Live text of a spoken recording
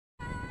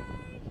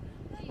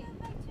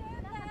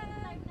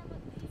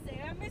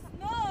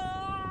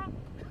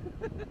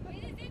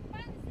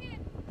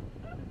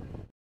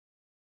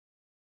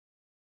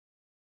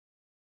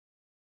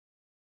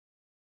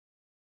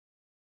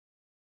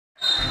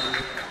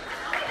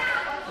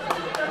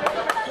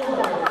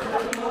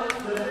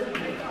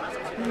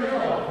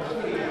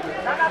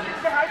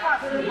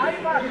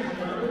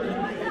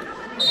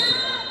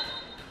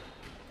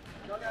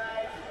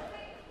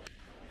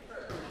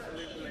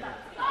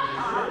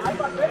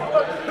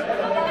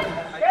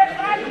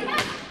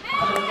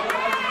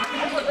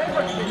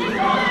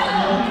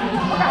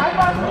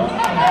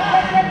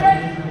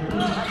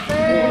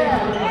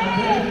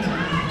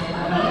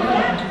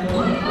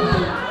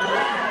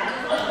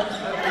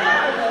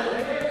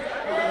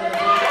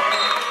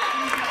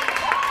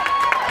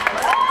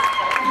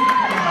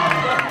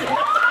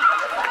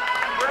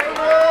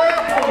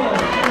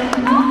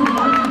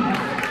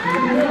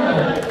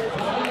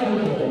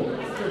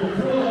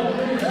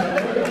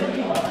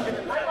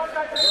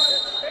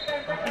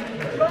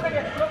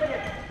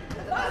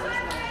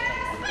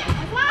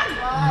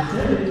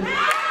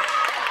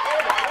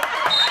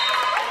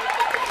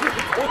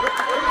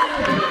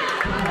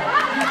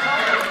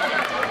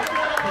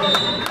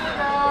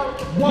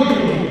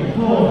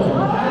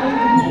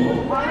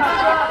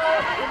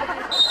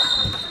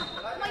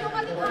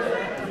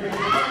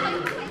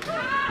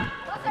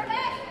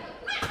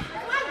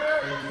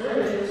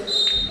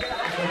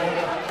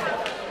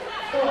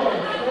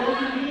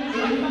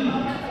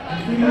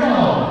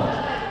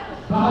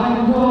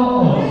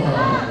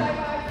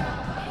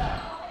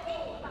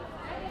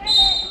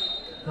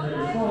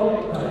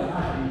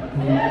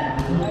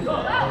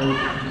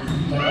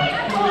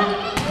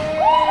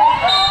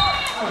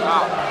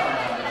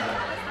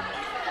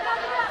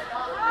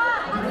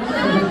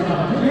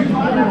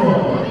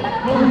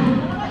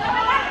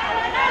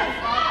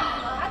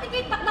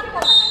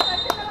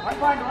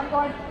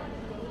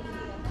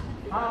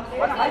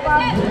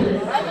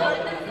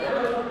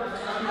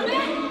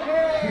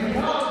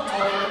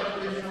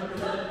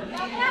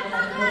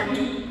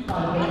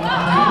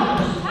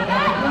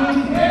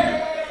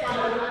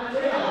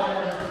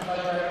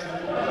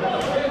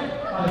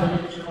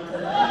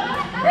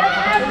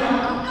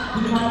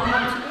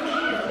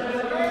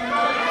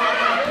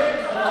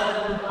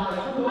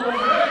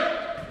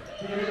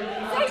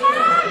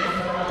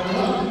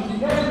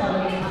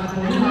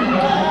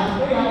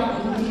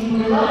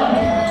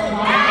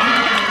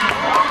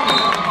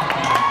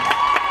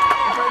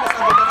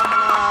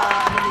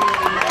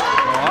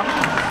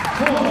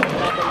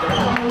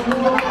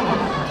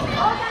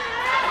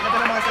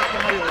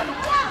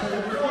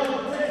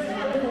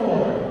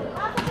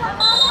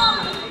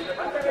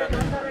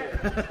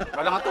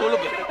Wala nga tulog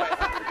eh.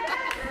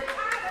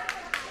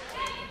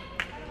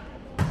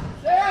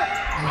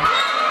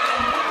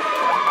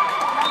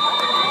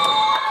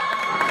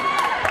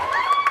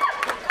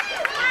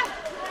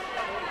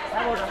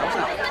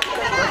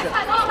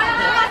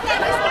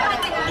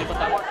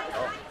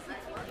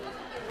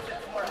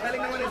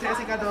 Galing naman ni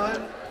Jessica doon.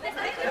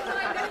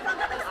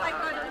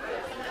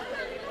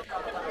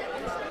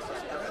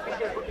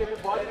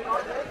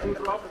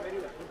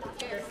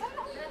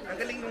 Ang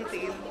galing ng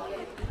team.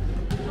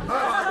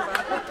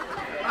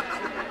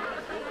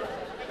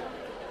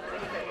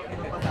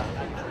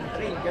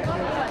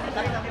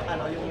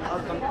 Yung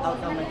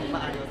outcome na yung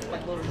maayos,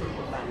 pag-puro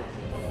yung tayo.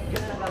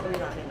 Yun ang gagawin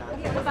natin na.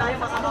 Kung tayo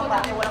makakapa,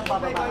 walang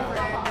bababa.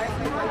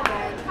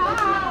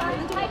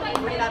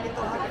 Gawin natin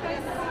ito.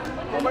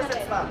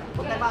 2% pa.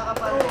 Kung tayo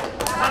makakapa.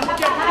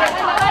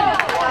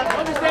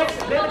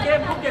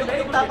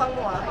 Yung tapang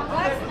mo ha.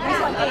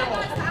 Alam mo,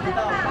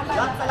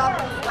 lahat sa lahat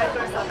ng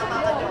fighters na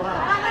tapakan nyo ha.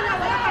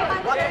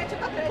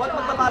 Huwag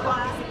magbabago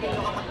ang isipin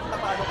nyo kapag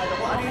tapado kayo.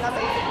 Kung ano yung nasa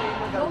isipin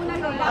nyo gawin.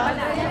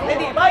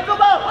 Ready?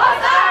 Bahay-kubo!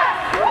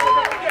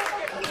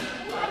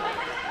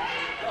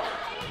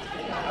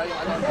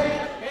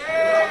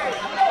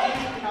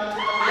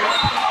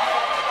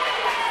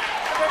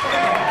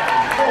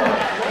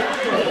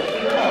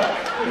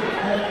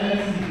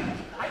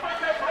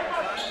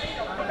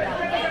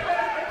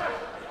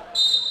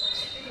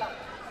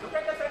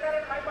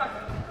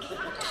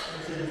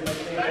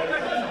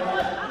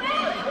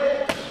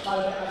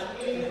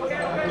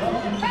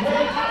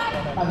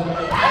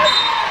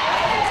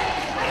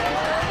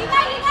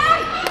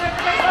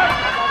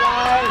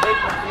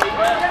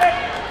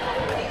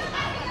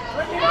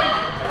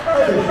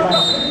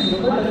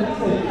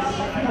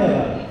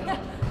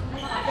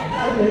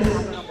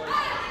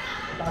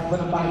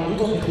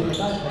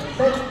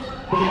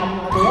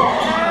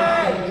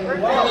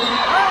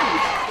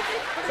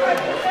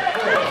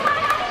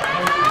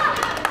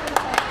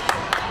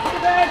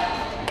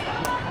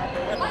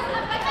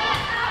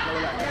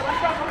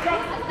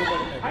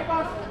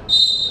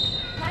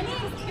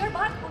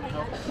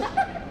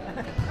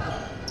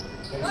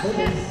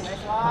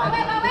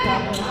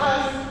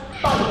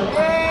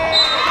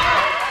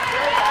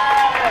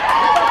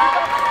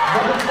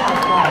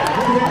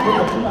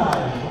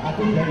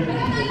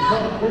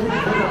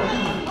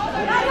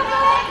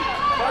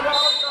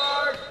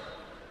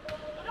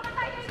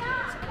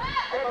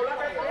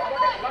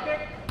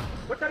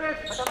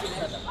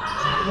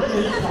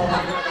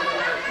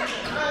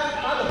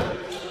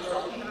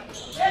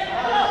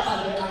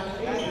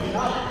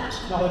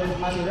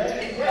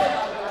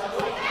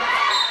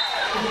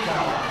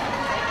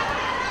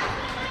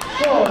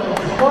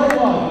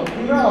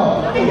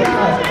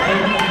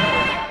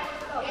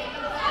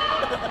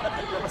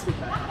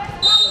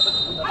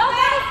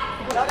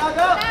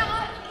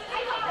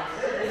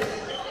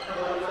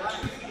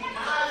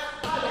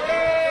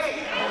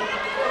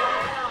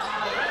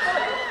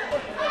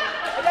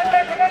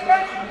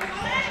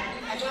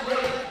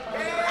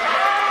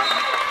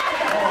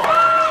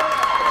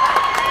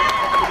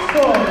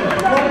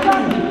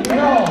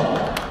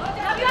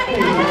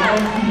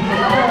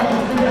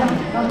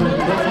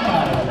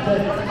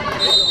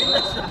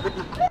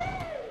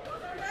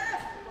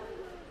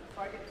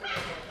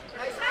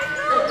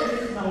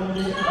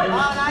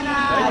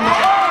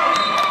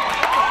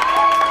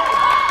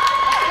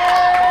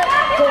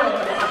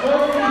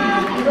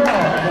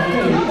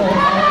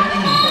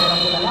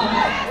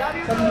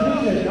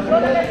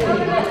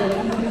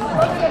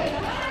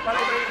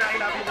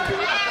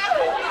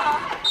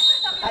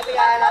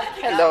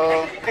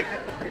 Hello.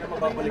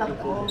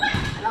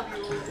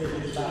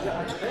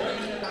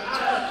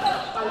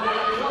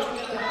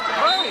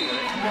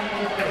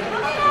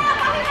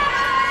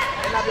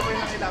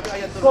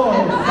 Score,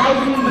 5-0.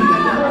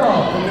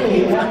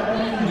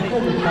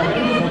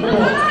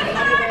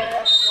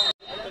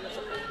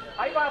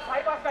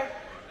 High pass, guys.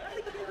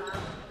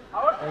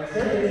 Out.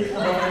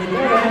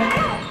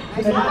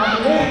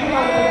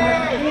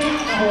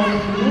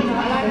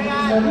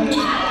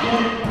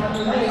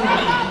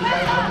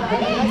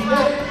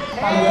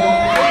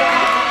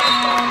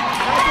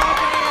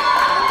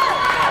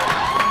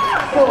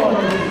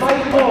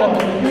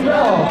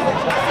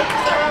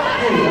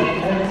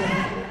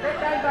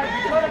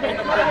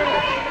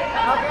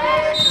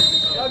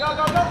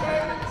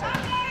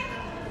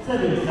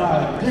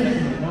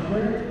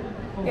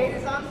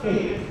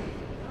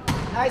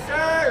 Nice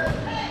serve!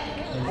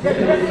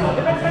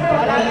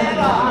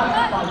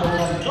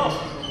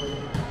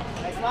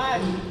 Nice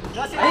one!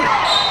 Just it!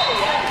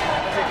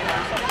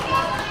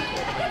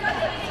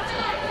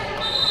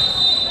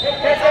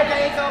 It's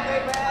okay,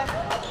 man.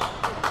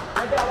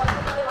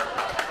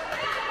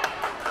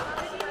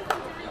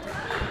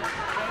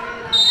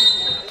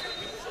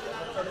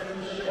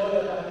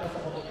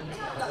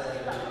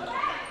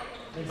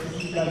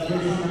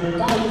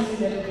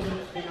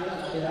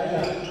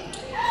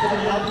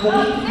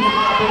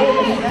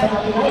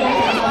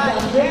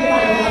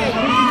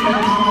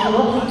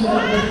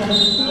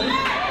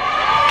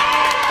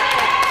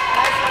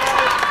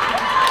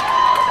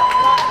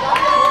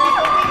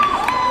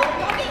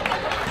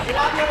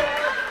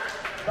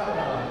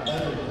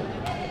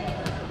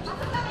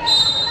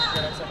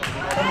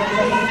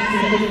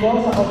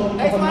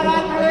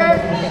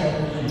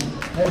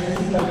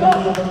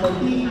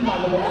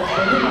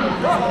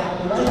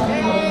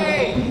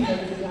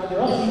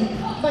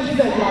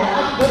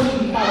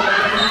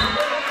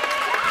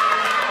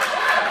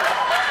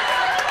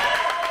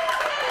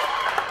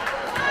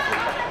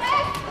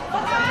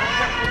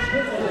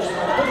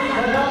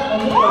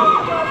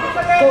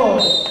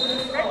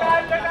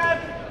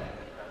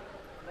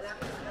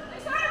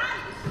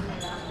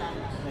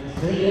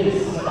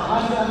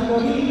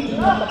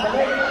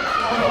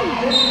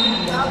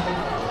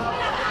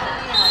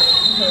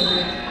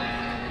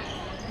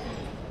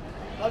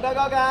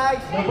 Go, guys!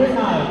 Number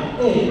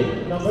 9,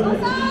 8, number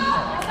 9.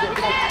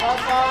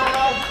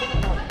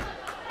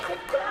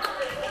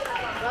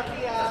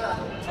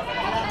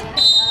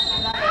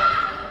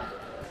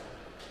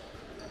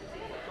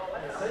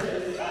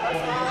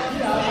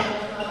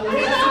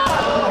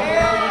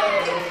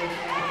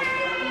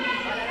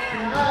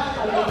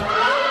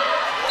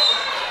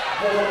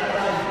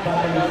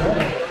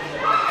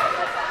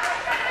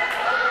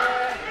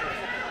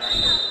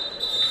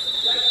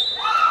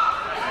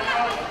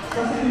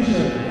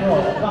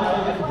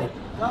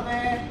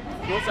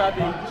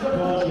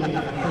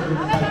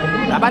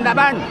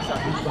 Laban!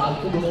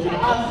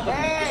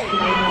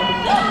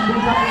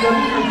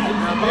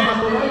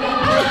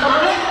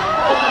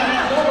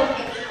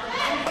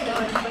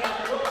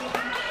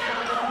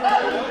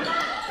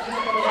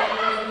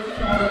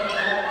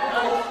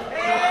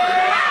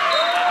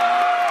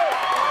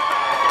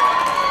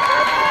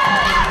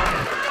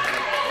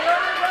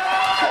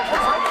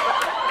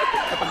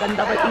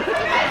 Napaganda ba ito?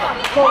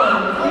 Go,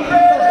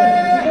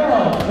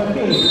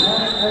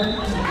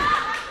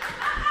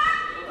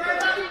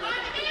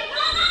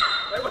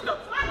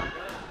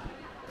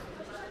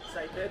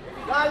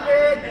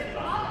 Alvin!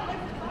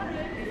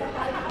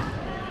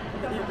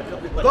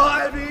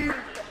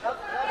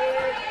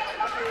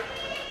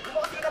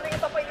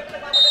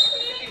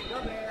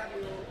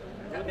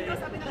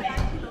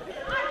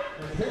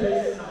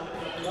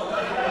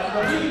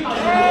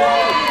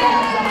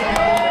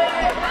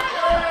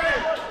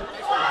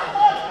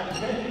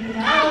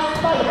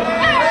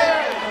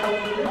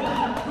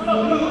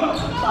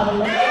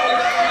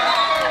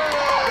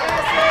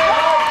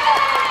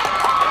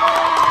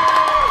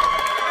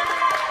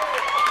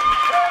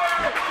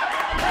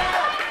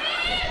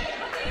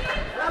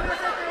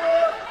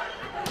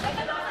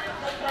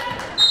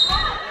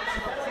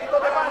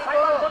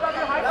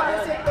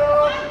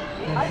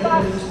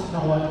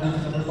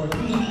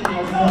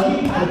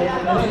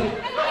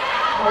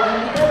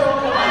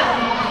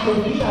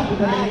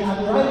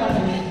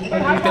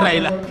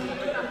 Tiraila.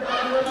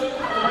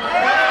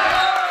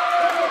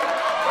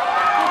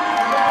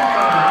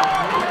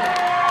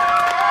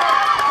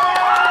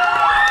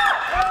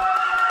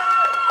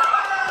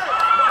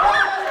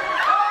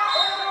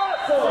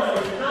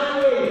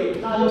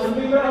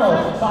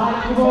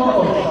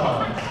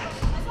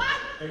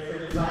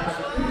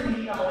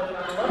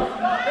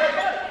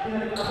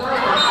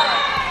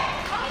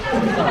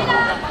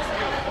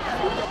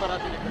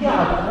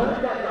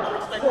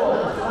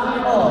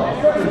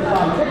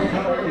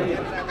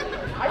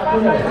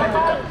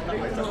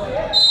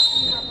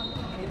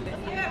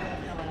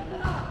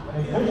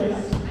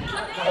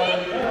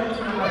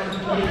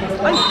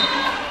 Ay!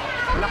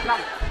 Bulak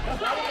lang.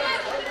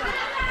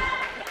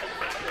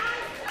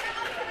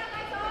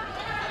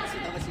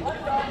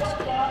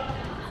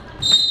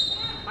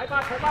 High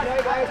pass.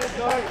 Guys,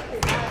 enjoy.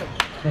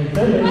 May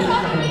service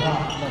na kinuha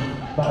ng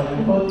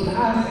Bahay-kubo.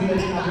 Taas, bilang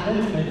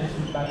cabinet, may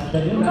susunod sa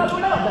Danuna.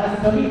 Taas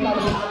kami,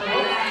 talo sa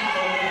atin.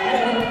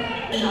 Talo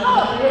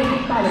sa atin.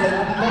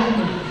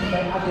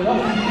 May atin.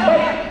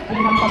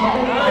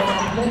 Pinapapatay sa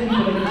atin.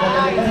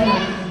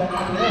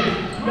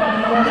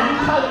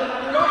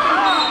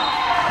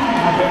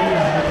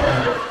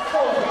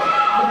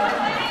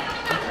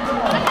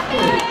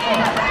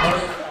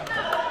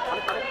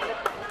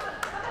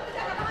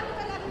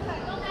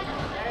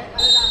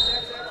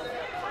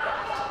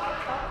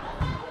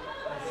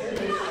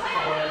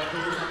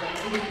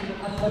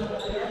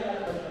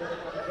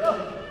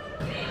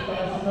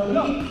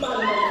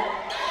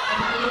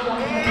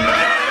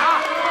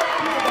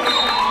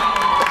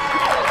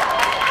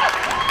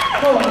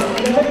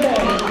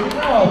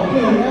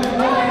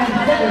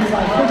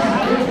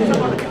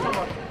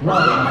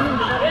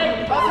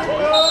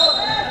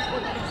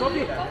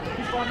 Sophie,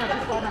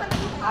 this corner.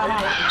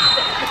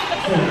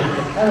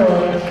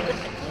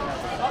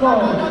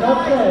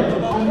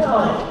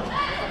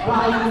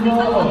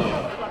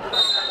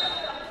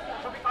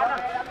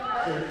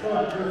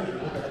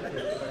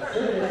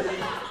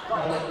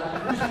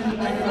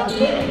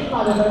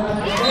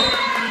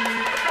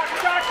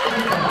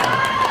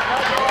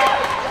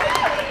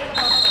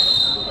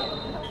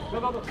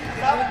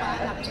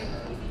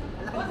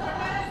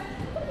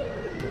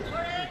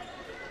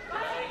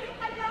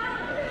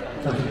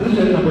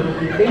 Substitution number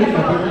 15,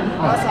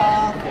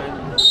 Pasa.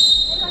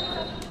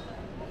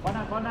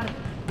 Corner.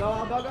 Go,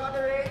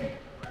 the ring.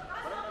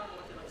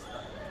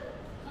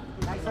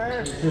 Nice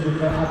serve.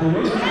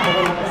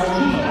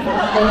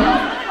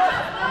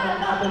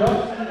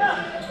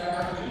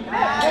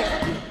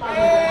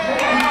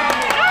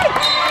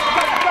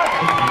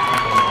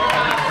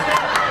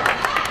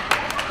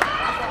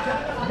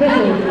 This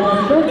is our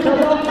third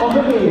touchdown of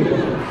the game.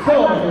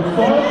 Score is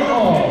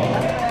 4-all.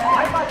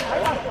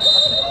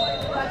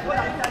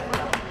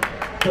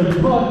 So the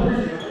ball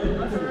is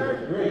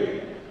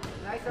great.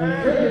 Nice And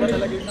serve.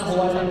 service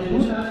nakuha ng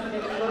una.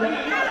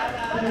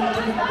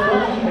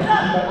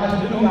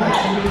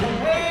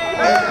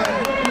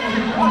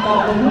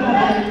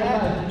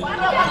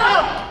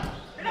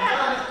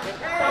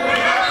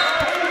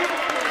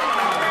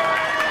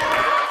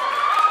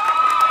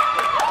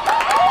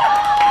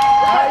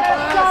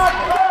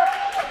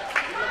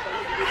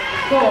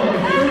 Score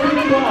is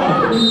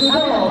 31. This is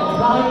all.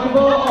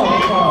 Bahay-kubo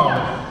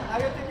All-Stars.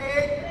 Ayaw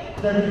tikik.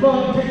 The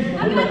ball takes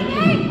number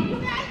 2.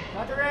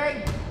 Got the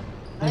ring.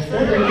 And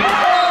service.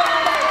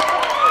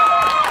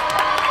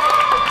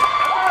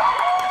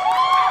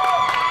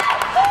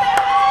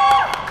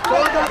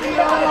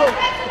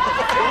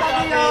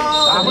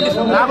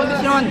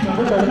 Kondisyon.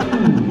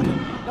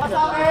 Go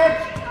sa akin.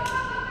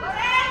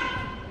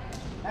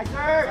 Nice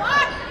serve.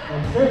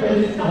 And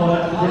service nakuha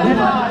ng una.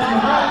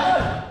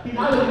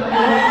 Pinalo na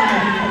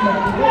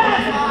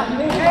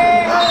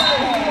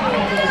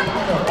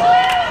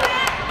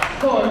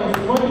Score is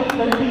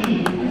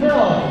 14-13.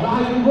 Zero.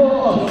 Bahay-kubo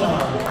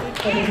All-Stars.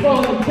 And the ball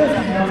is just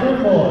number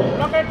 4.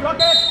 Block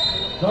it.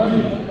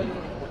 Jordan.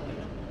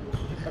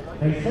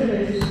 May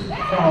service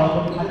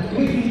from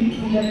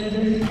Activity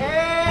University.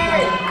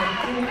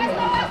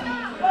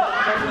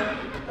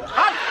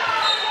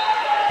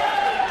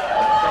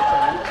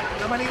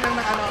 Namaling lang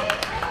ng ano.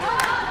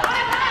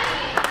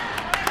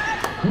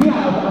 We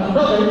have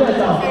another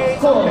better.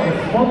 Score is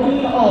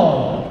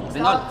 14-all.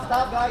 Stop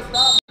guys,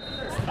 stop.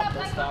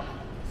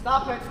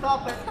 Stop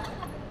it.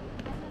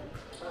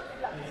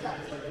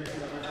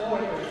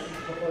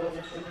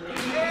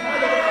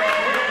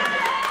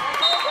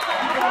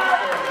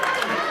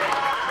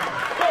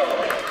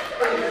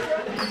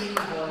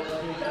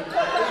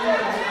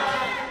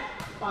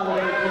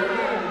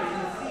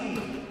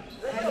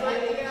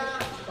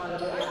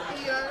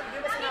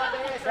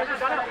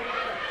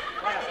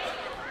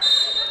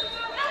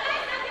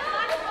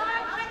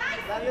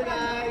 Love you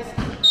guys.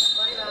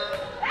 Bye na.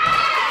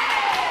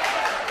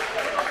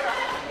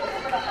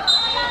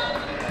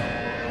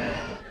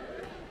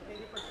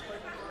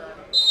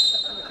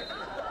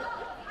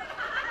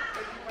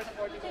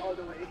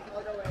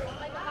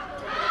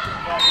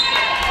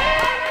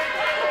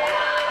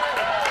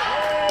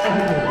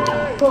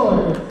 Score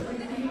is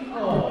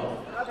 16-all.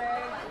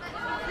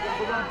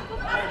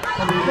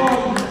 And the ball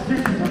is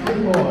just number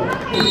 4.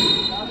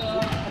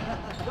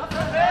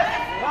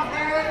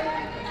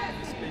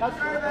 Nice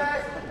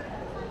service.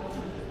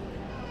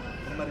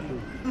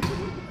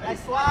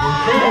 Nice one.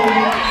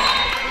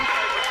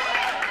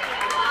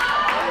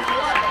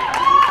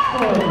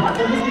 Score is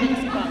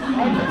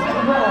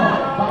 17-all.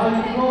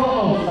 Bahay-kubo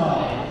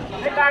All-Stars.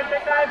 Take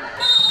time.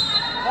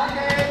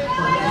 Okay.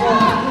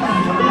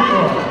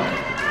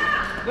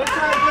 Good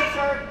serve.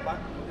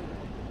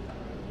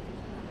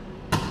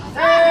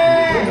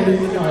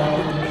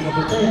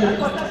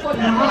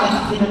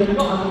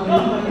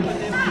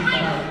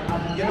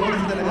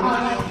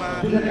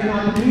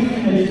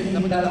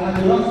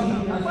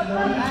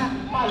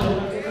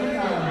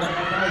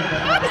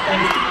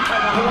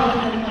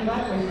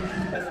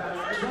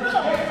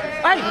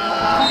 Ay!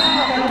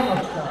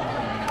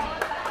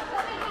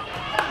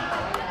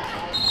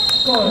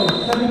 Score is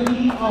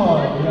 17 all.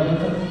 We have a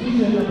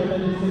substitution number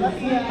 26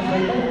 and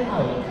number 10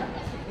 out.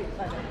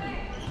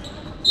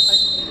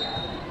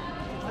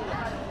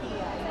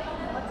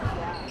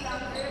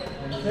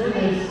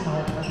 Service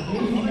at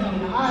game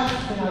ng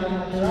Ash, pinalo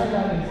ng Ate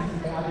Ryla, nagsisi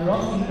kay Ate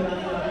Roxy, pinalo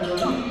ng Ate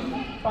Roxy,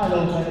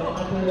 follow kay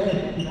Ate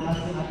Red, pinaas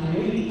ni Ate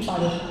Ray,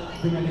 follow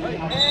binalik ni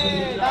Ate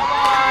Ray.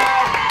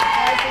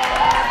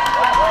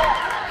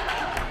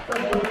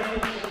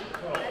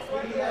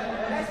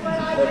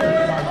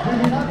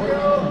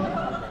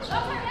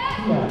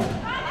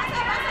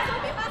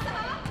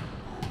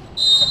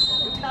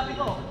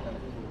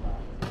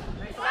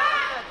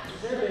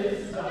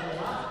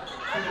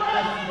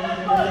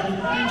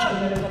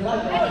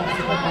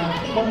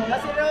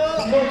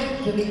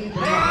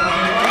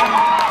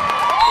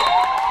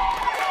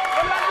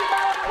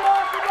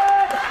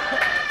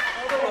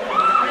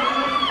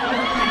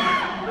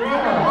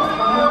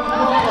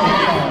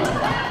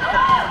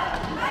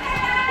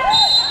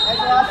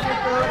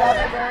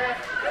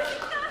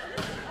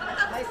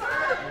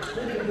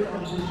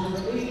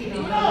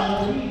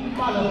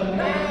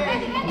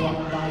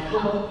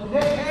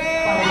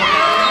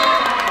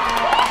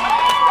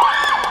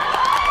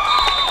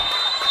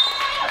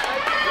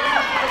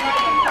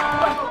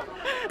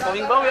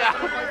 Bawing-bawi ah.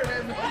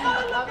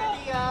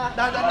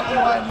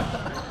 Dadaniwan.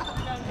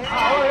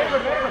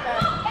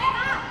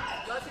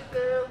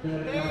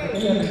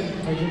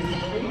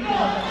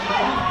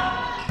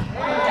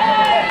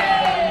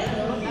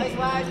 Nice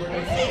one.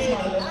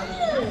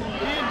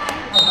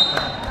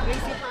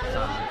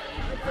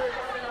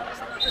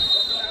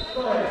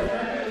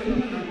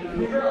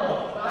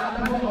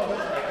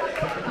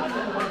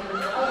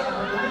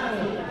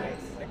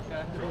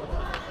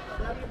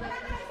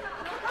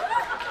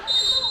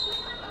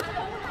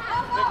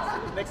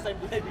 Next time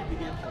din ay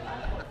bibigyan.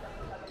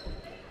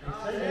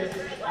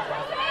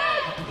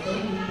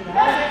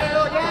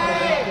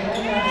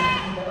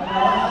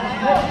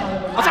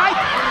 Aside!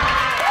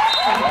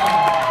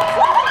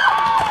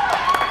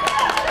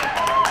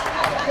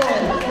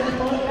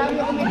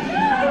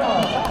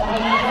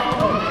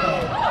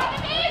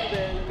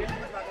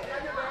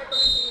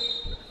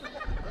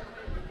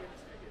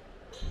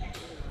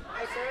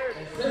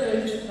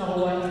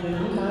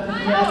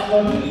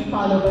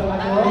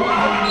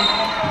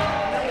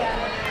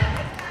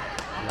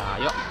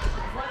 Layo.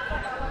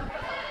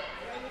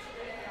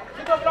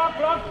 Sige,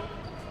 block.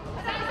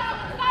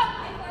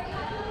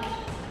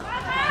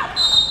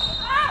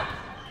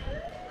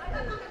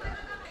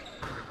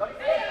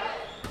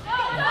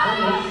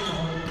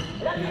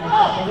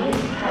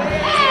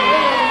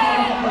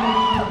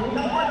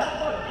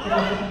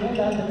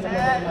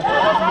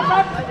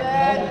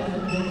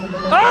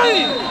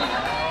 Ay!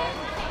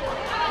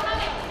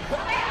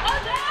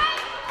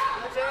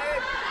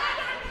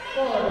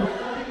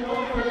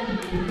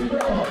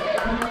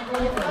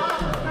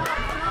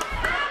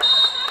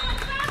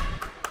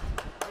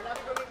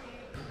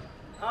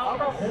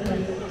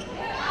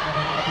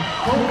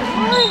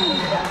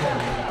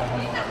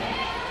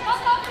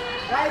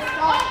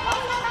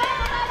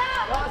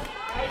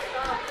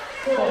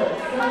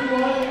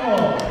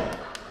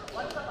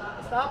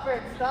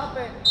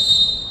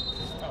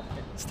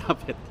 Stop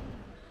it.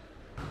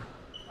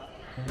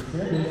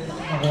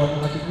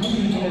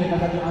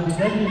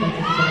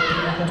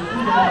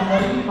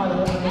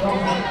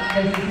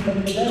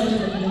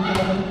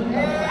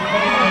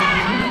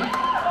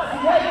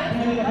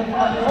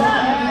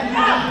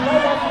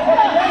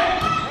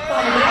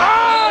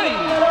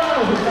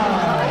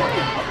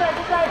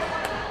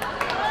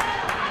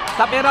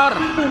 Stop error.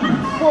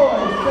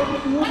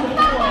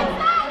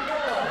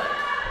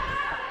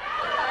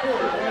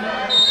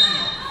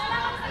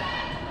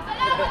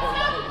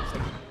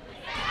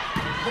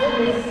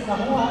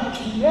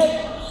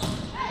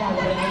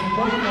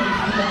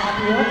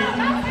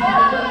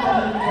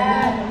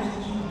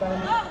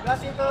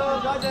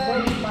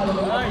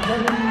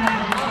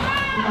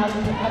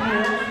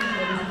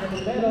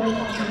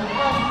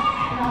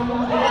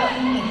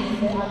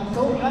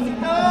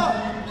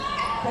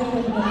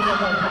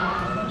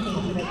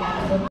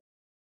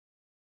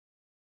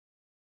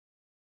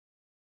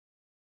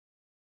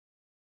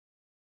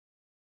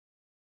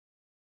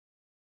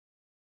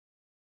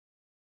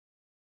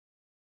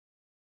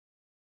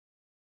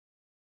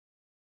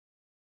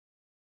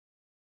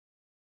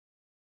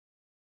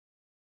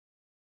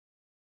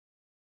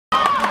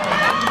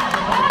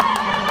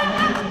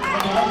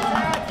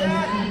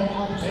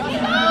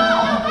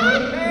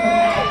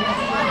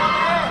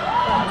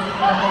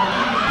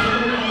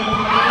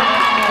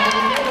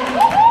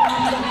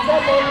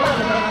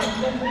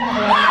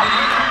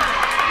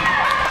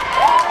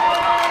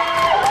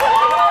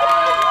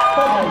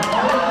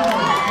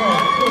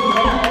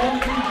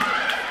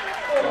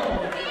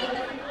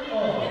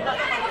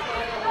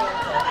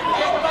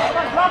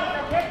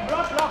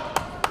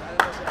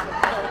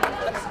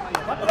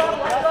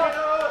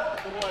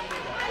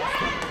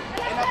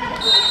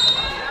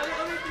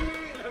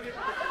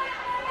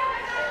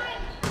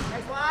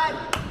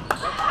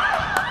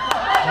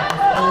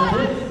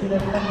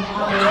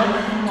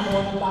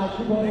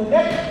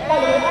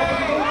 Bahay-kubo.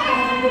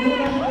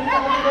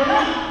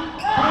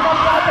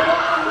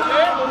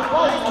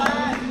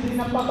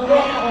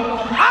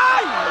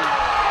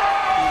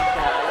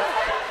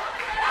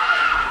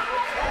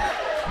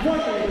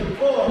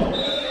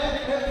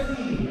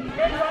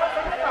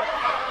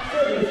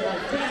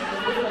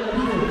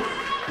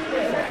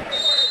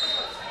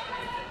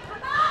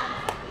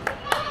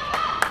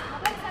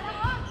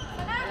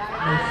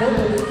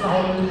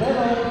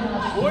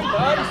 Uy,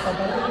 nice!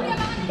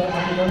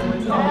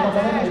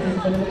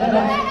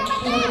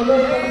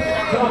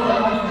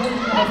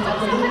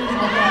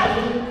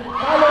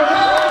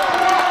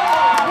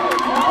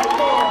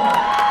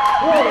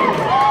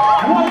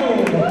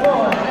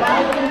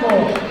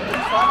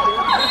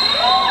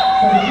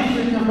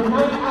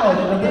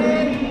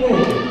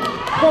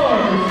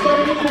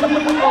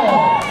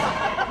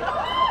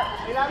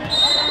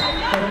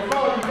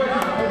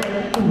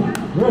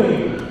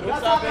 Go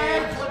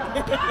Savage!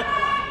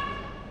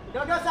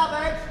 Go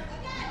Savage!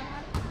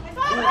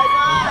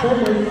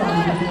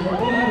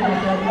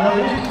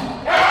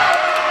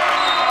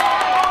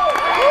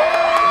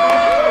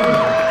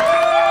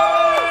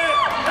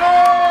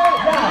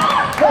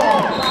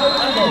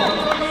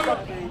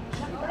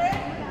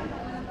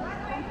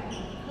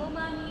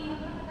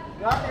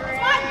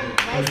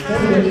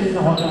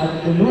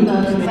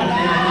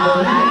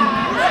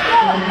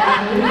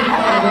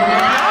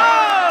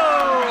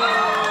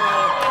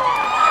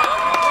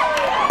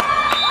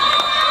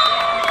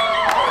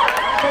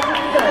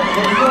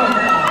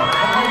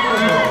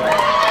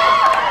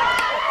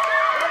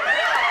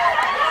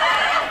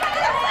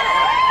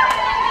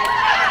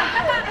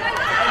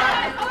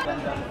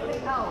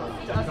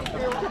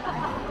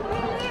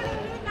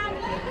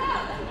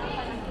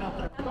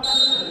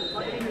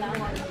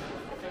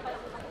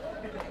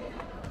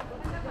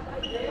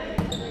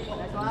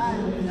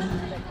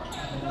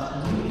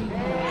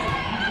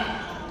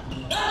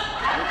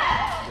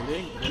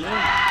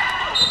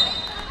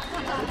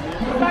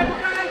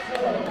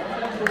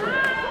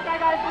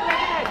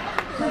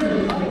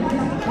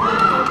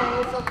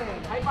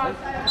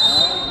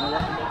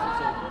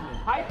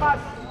 High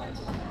pass!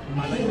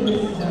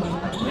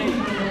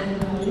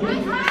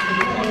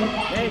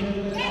 Hey!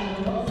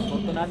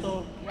 Punto na to.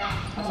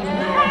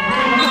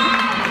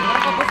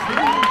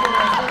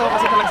 Ito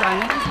kasi talagsahan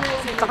niya.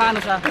 Saka ano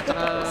siya,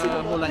 saka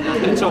hula niya.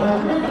 Diretso.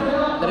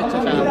 Diretso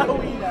siya.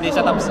 Hindi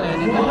siya tapos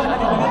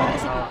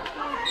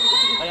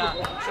kaya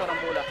sure ang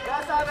hula.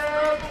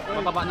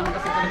 Mababa naman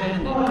kasi talaga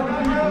yan eh.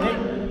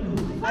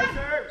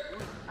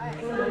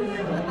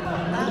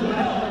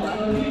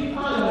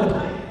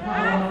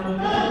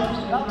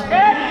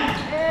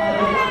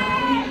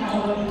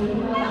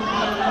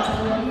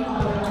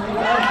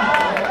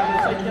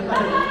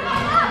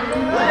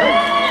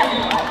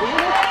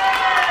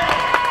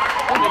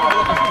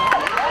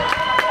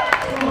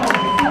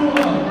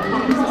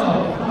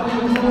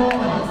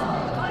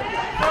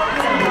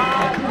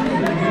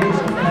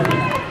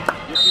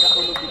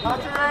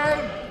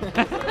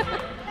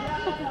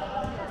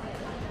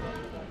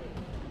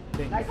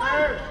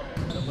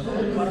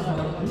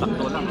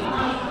 Sakto lang.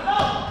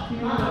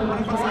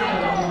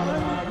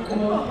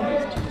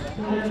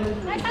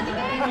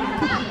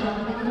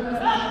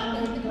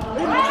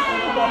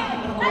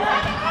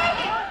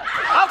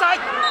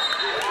 Outside!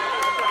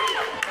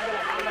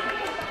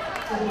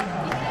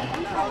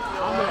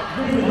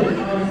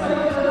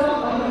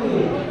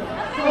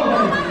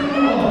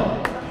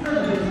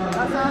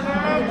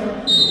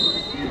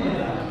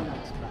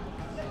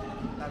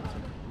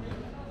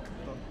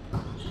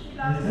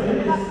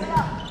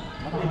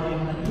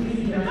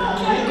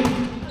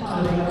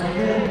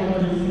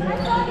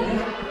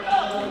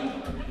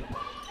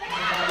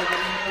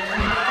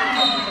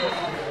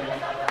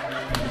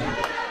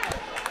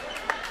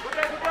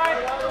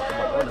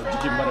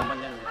 Nag-gym ba naman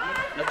yan?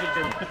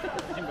 Nag-gym.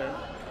 Nag-gym ba yan?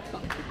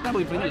 Kaya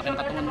boyfriend nila, kaya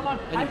nakatungan mo.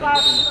 High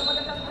pass!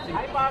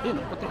 High pass! Yun,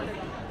 pati.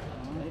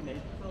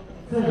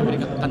 Kabili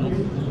ka tanong.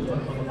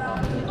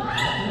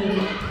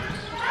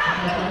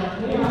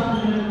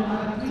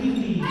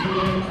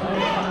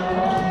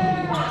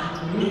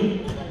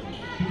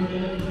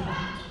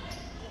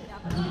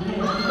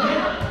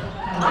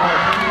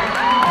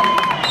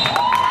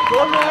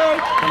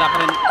 Wala pa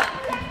rin.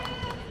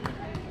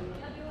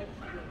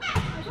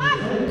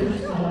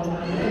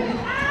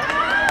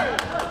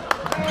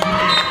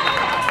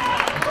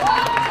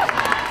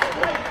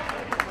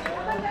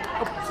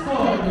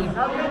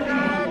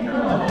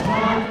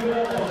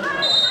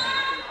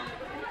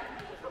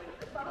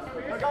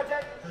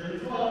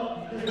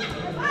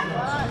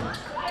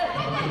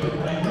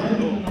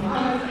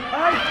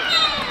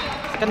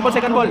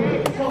 Second ball.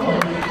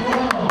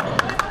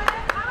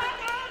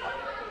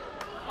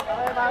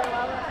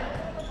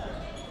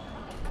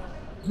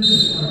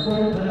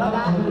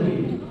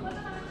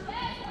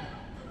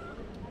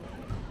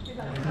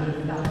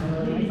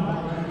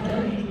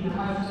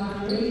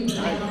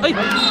 Ay!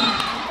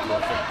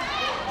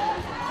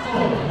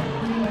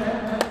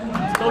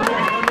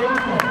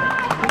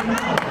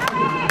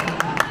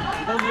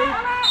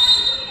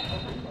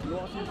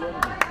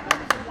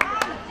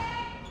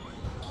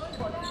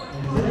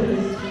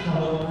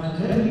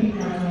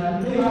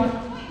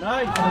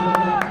 Nice!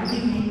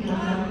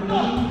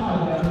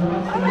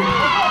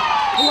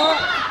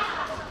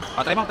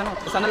 Try mo, tanong.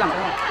 Isa na lang.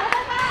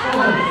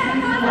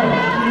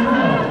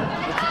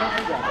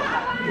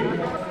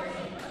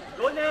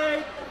 Go,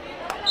 Nate!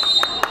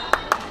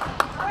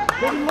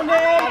 Go mo,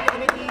 Nate!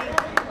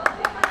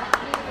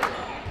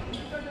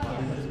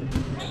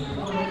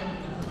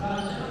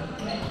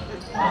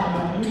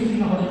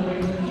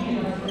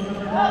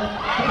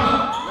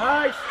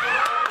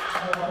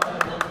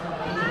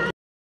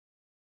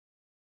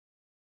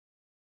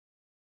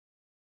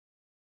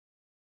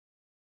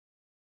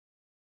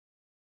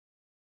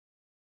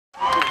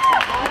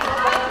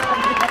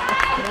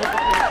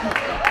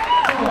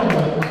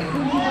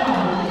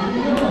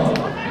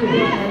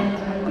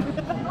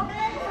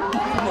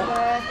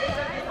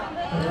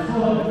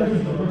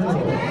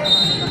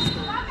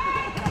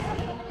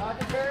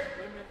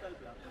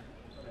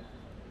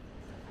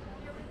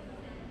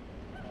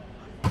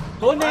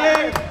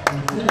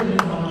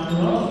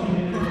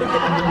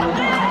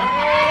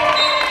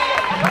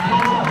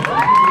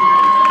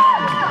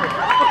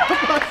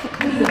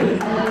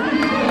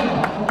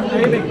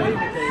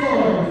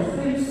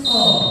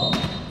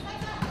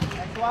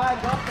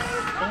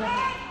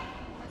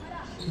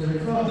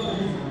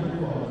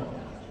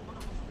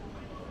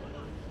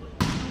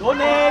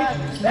 Donate!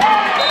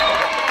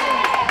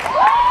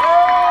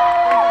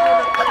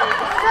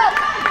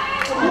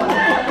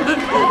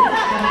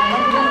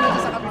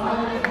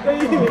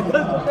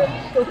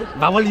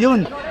 Bawal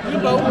yun. Yung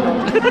bawal.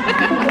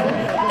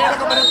 Kailan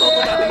ka ba ng toto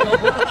natin?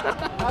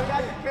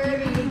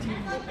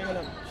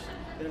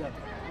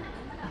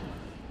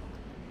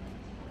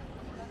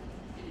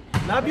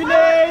 Love you,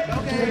 Nate!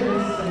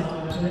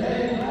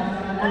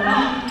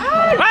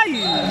 Ay!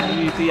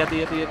 Tiya.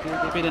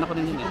 Pwede na ko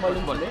din yun eh. Ball.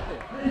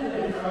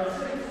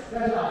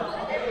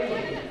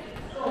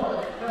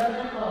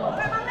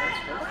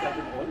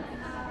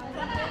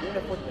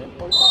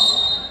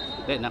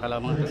 Hindi,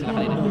 nakalamang ito sila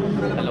kanina.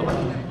 Dalawa.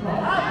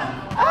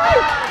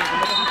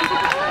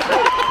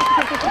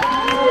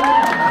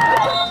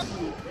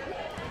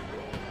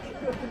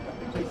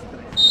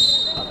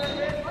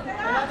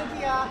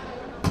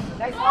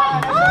 Nice one!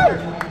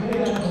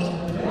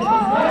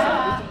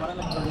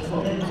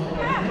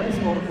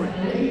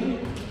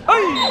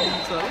 Ay!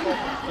 Sorry.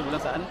 Ito mo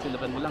lang saan?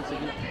 Silaban mo lang.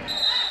 Sige.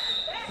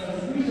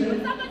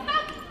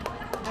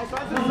 Nice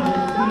one,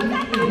 Susan!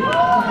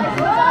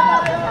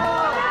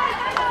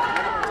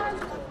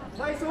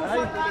 Nice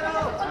Susan,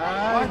 tayo!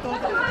 1, 2,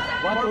 3.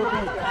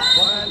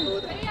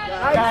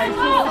 Nice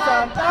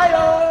Susan,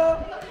 tayo!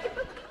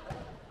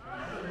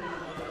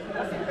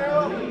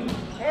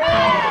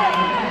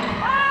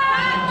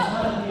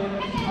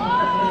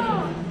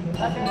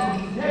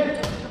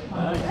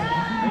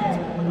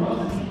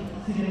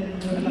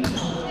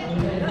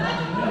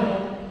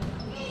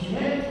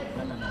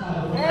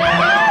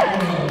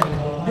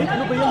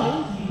 Ano ba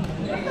yan?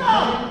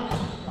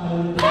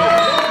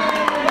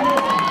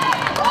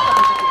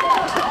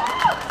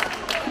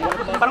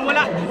 Parang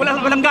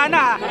walang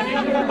gana.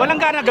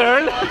 Walang gana,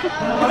 girl.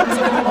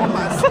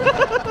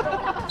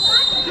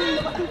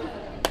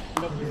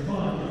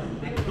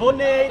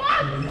 Donate!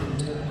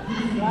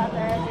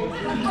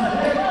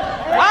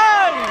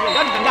 Ay!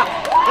 Yan, ganda.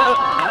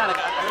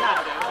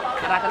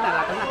 Narakal na.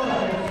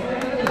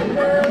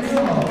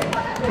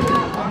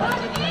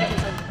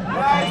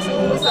 Nice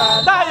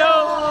Susan! Tayo!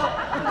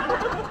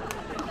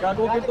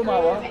 Gago kayo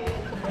tumawa.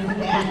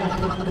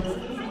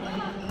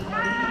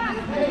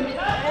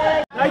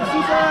 Nice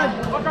Susan!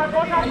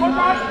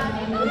 Nice!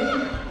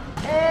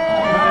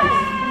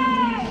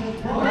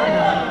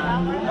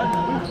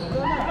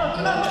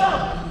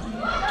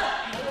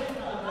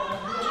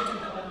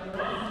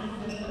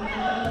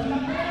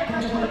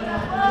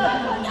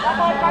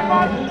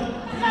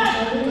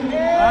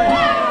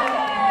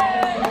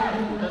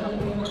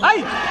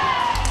 Ay!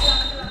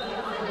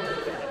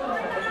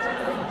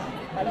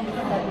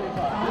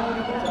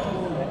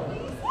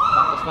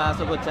 Tapos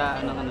pasugod siya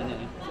ano niya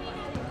eh.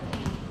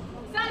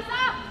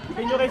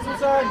 Bigyan nyo kay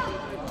Susan!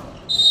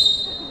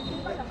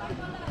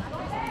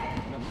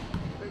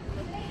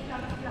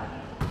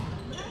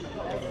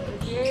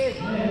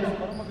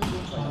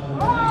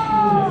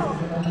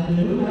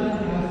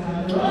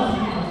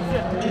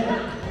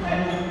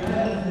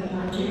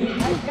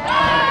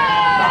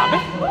 Grabe!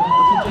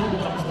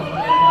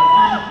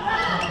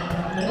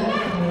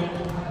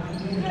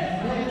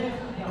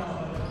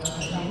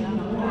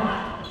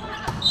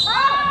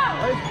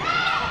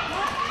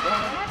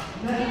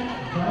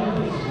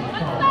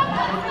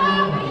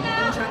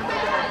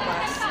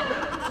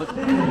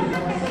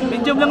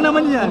 Medium lang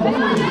naman yan.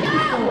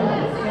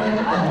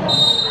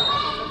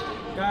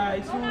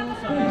 Guys,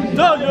 Susan!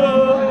 Tayo!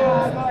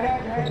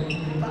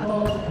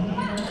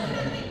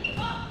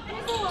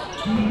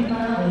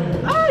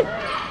 Ay!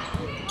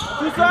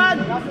 Susan!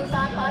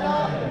 Susan, palo!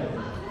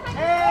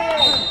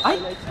 Ay!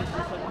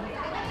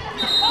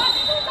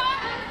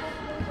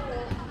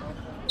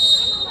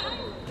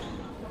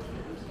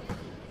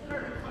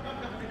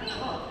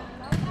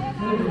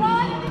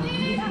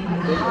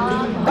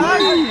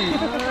 Ay!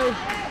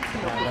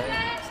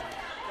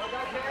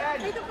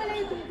 Ito pala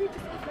yung tubig.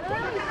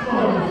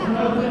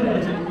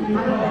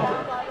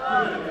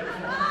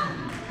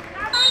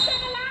 Abante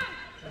ka lang!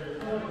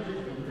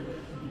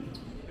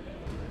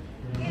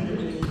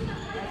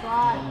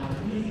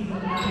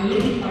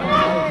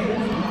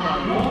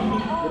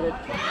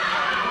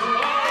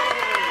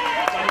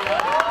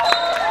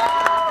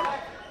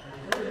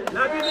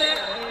 Love you, Nick!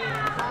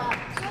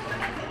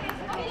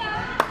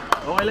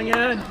 Okay lang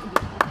yan.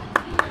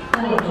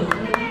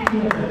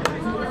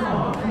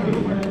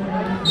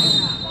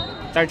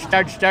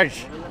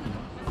 Charge.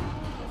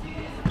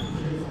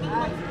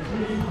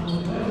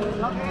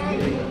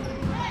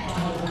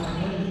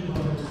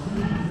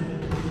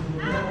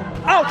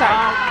 Out!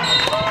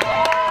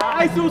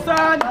 Ay,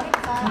 Susan!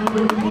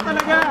 Ito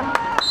talaga!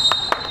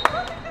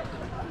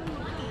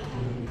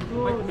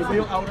 Iba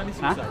yung aura ni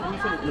Ha? Susan.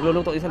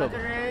 Nagluluto isa loob.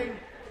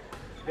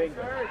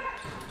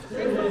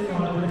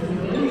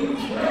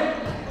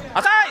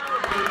 Asay!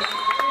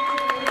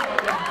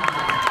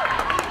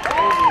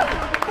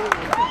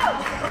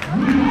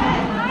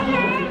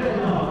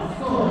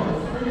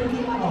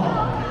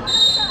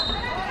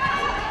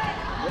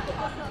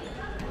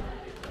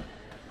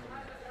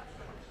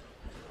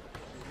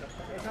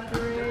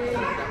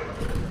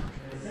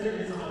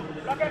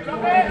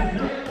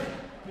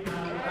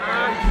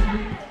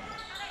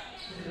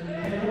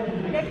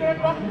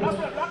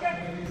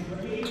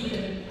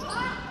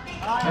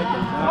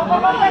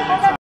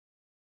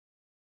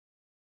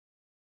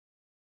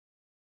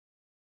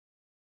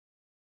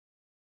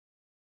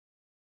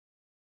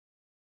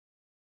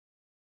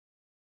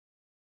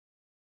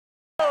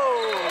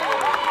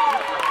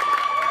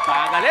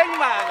 Magaling,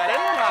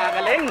 magaling,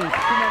 magaling.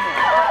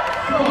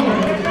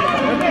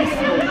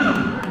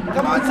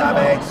 Come on,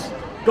 Savage!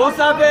 Go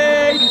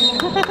Savage!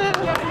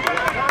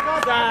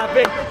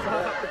 Savage!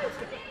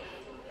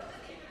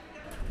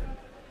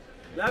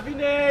 Love you,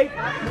 Nate!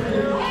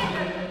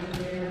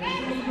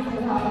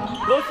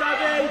 Go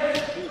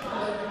Savage!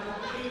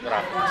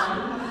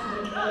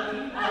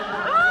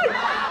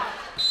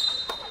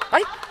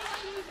 Ay!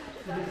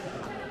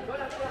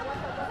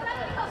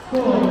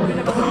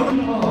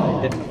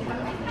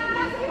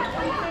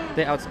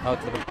 Hindi, out.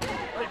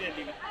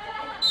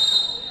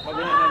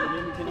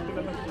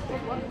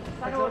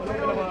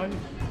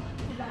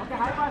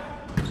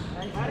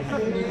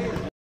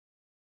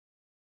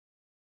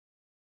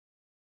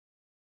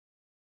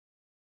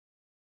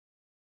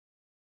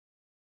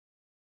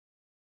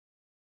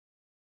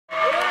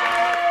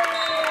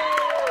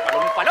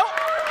 Palo!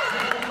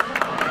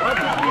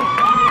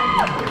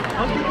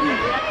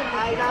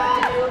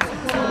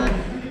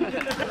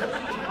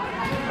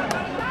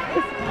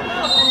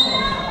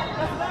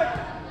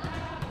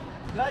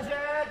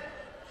 Legend!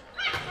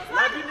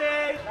 Love you,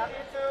 Nate! Love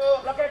you too!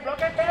 Block it,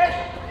 Nate!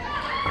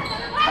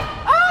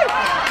 Ay!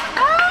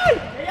 Ay!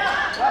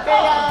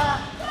 Kaya!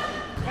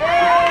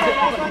 Hey!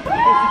 Nice one,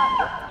 Kaya!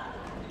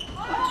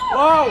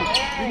 Wow!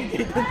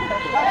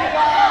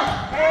 Kaya!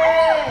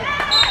 Hey!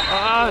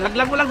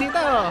 Laglag mo lang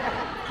dito.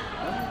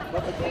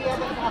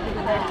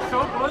 So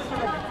close to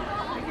it.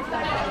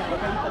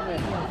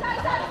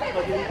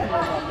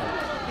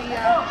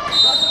 Tia!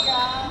 Go,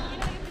 Tia!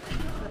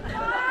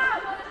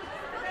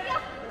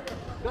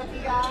 Go,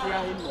 Tia!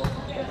 Tiyahin mo.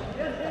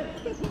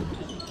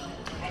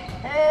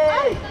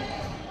 Hey!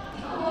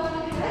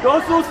 Go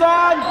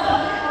Susan!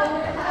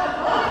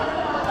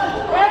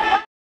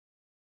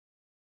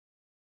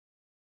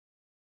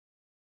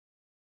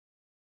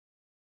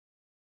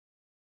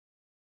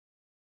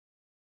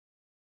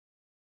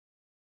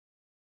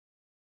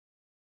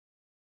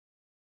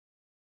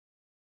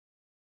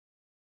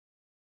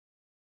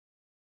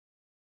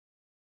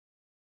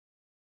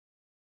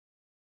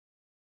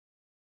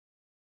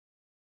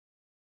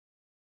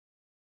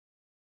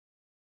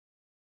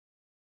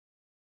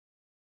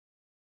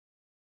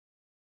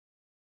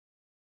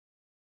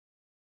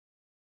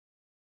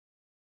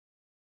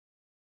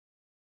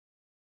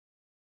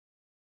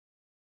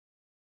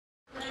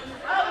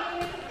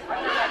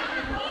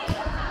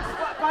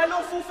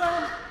 Palo,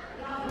 Susan!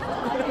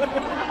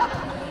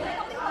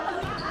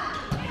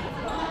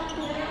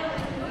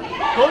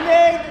 Go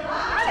Nate!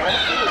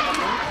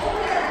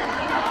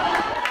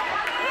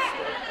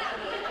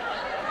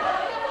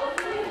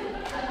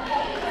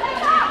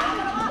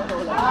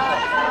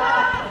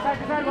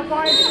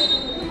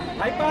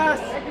 High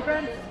pass!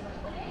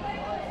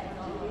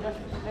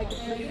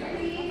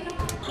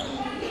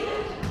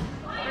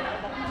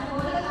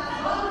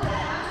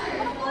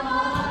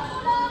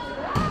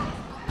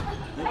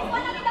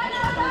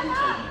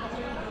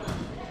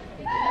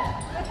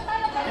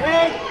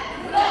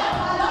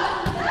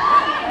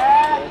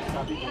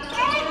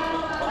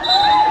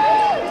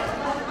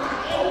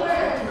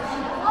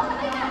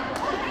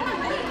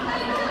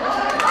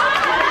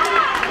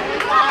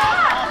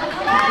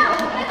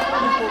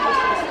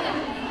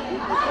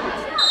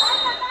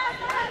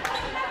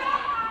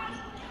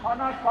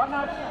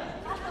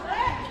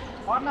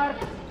 Corner!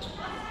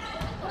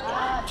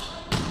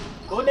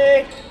 Go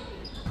Nate!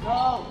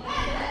 Go!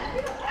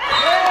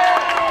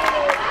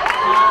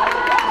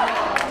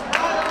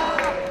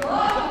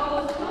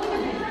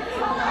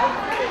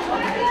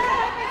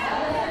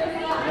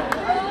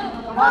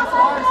 Come on,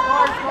 score!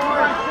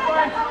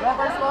 Go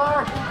for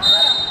score!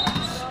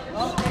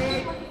 Okay.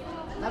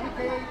 Love you,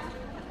 Kate.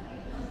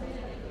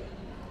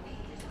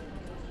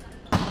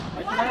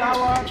 Ito na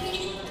tawag.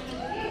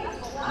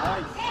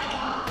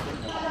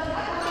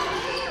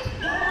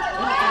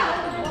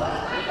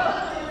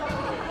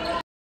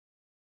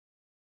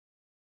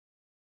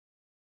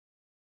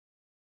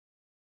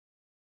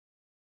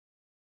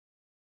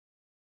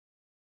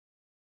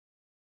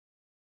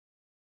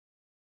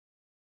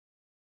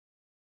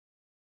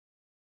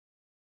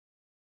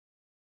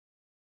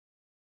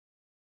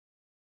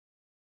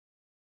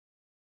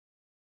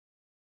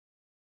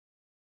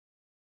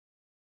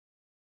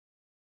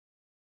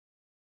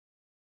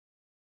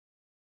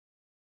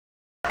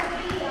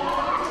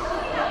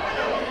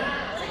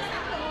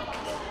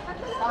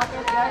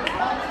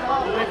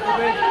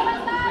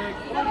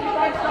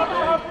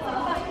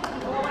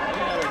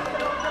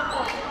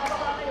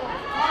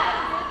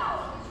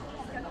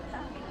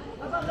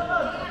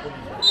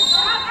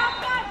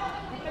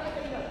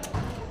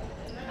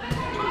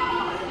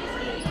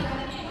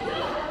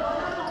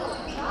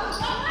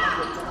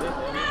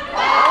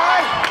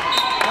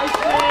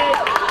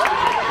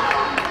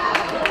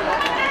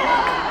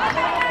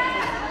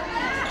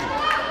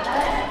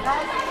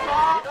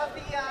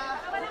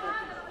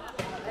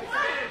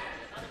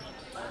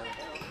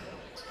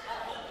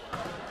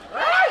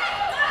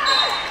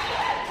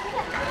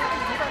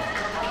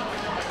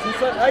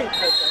 Ay,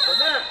 ito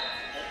na.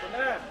 Ito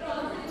na.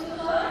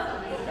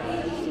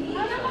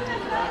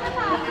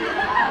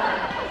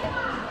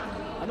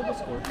 Ano ba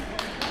score?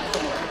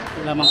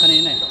 Lamang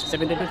kanina eh.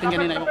 17-15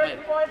 kanina yung kayo.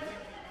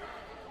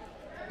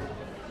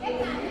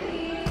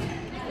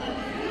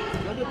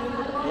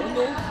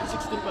 Ano?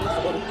 16 pala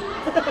score.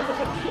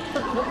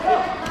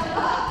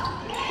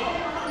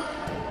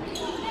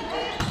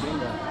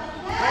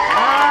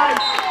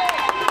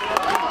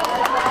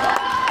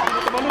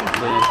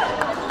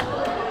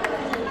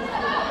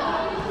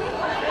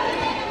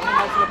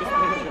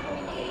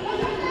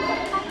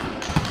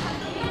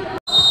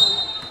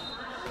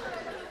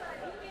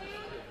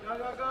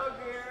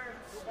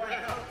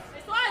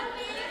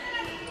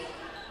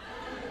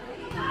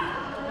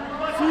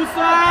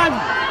 Susan!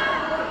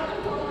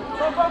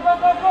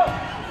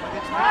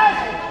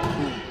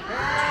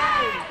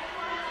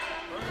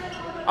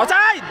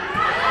 Outside!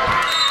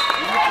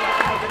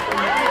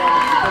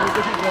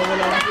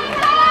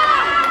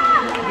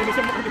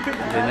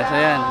 Hindi na siya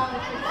yan.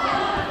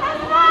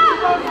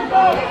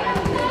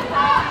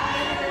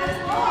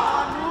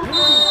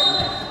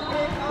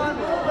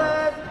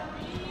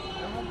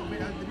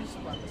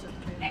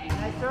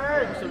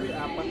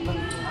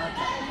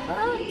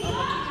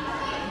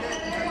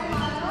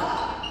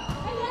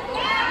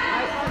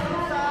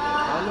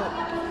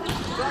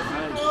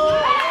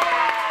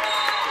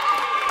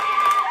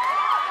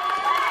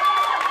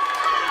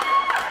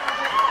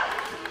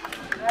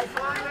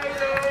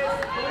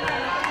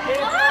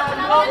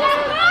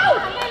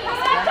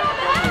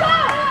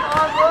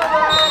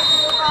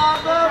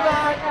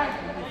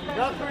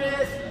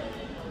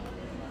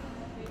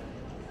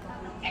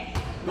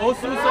 Go,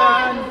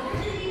 Susan!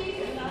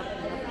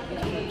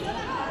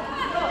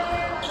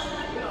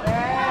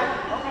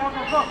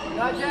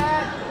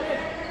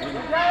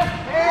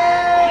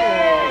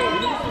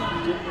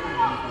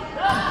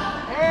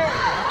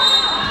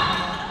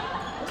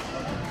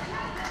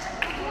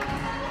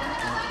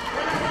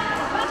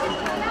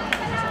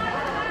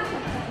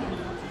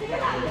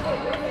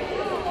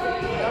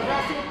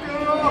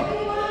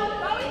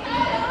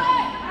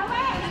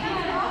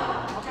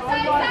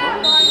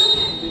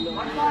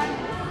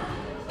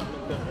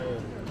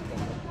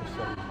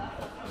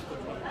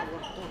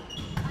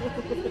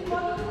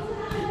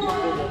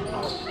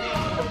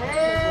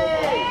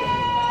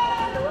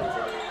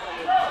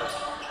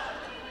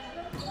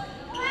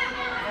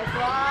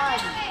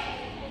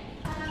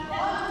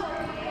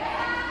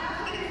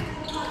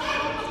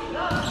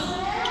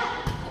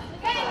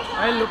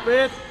 Ay,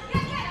 lupit!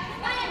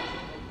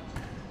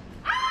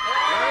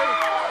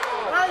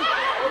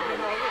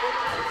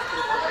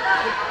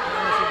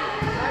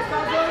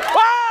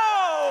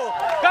 Wow!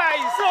 Kay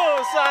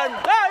Susan!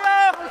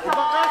 Daya!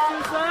 Iba ka,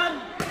 Susan!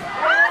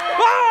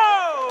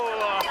 Wow!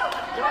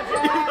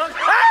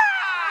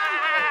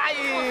 Ay!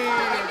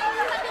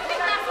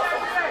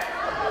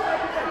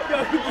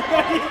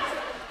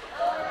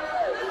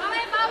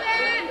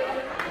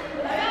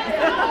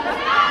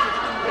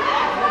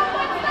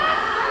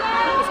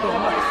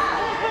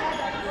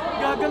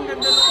 Gagang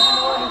ganda ng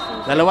ginawa ni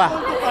Susan. Dalawa.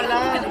 Pala.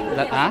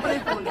 Ha?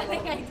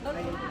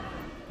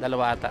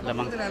 Dalawa ata,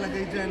 lamang.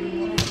 Nilalagay dyan,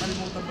 huwag mo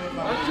kalimutan ba yung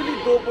mga. Actually,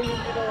 double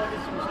yung ginawa ni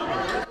Susan.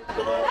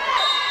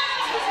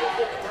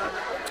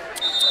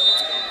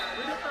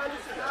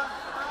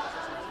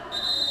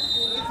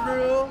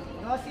 Bro.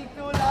 No, si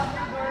two, love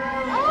you,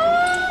 girl.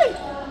 Ay!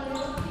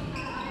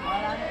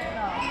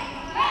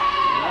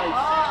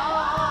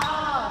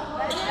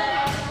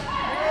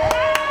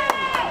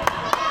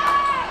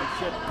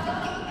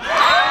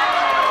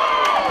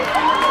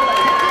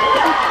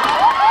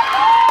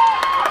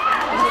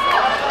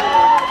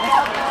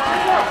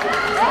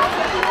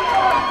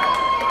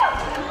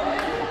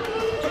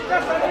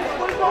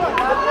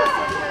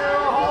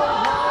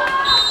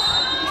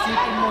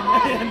 Isipin mo na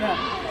yan na.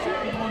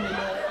 Isipin mo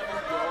nila.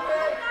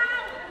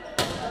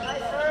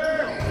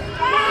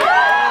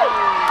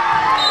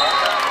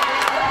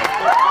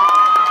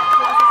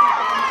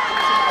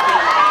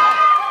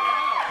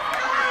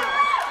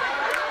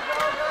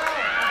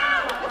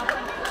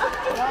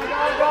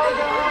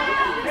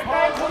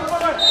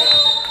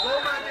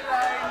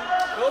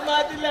 Go,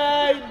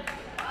 Madeline!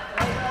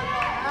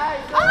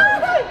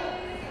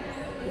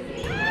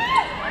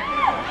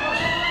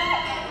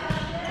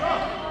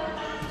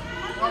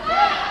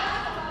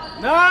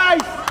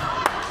 Nice!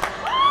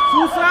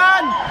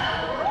 Susan!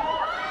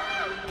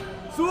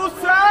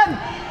 Susan!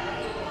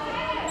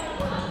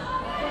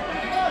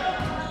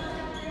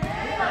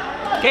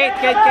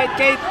 Kate!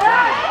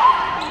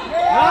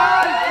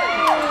 Nice!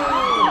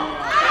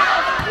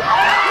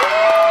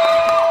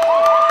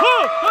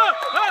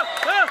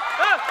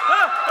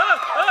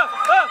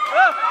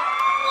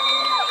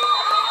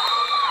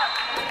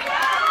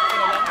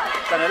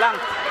 Sana lang.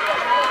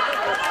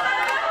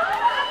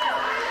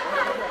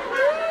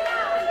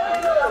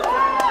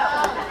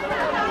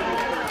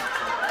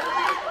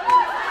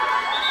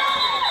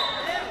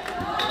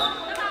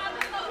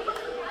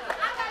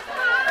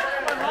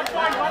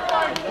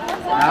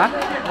 Ha?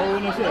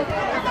 Mauna siya.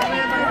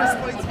 May minus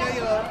points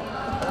kayo.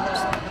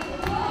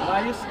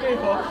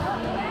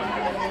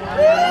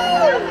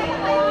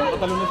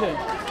 Patalo na siya eh.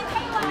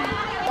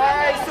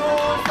 Ay,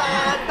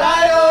 susan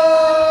tayo!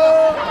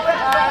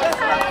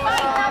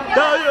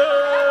 Tayo!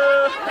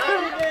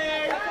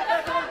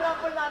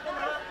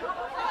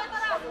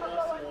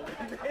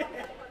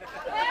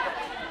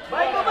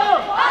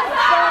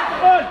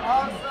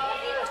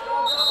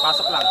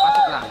 Pasok lang,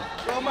 pasok lang.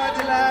 Go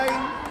Madeline!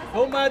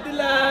 Go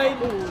Madeline!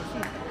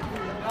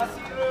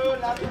 Zero,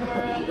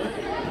 Latimer.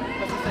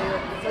 Kasi sa'yo.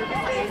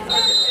 Service A,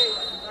 service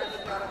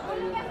A.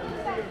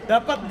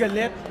 Dapat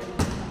galit.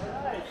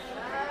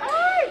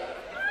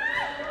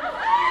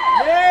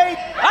 Late!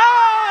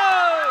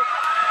 Oh!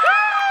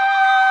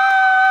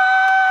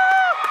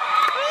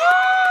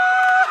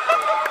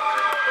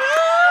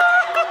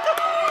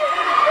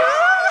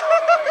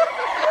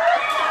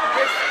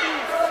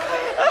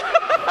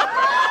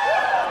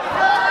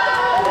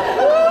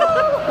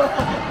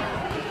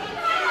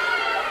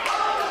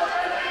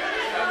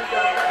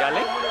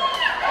 Galing?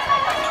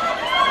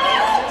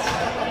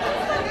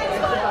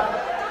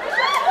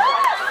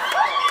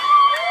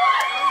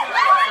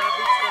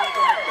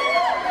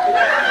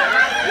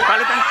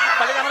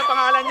 Palitan mo ng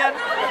pangalan yan.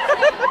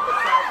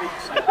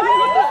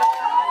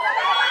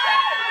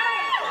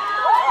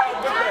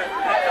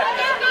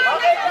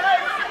 Okay,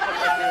 guys!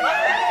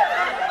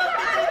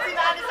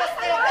 Sinali sa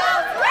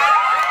steakhouse!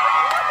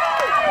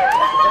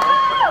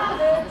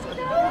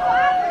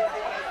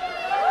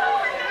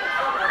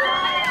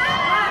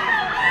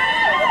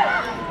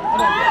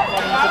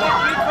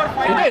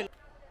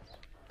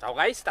 So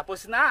guys,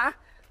 tapos na.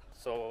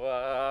 So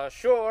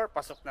sure,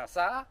 pasok na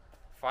sa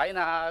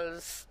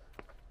finals.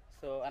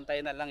 So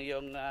antayin na lang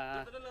yung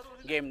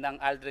game ng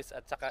Aldris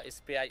at saka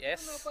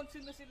SPIS.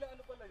 Napansin na sila,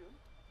 ano pala yun?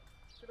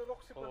 Sila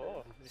Roxy pala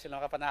Oo, hindi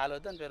sila makapanalo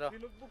doon pero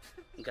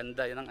ang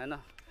ganda yun ng ano,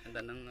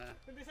 ganda ng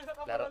Hindi sila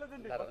laro, kapanalo dun,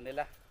 di ba? laro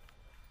nila.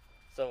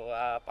 So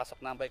pasok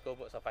na ang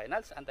Bahay-kubo sa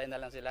finals. Antayin na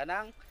lang sila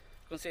ng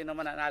kung sino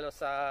mananalo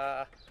sa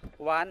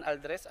 1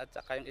 Aldres at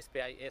saka yung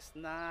SPIS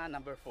na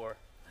number 4.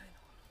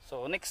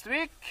 So next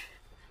week,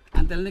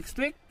 until next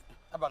week,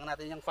 abang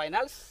natin yung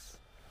finals.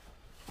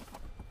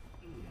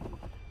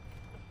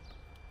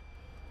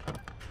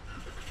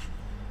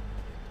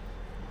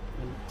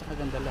 Tsaka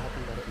ganda lahat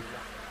ng laro nila.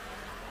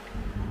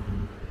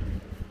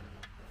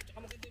 Tsaka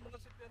maganda yung mga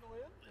sit ano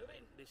ngayon?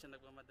 Hindi siya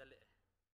nagmamadali.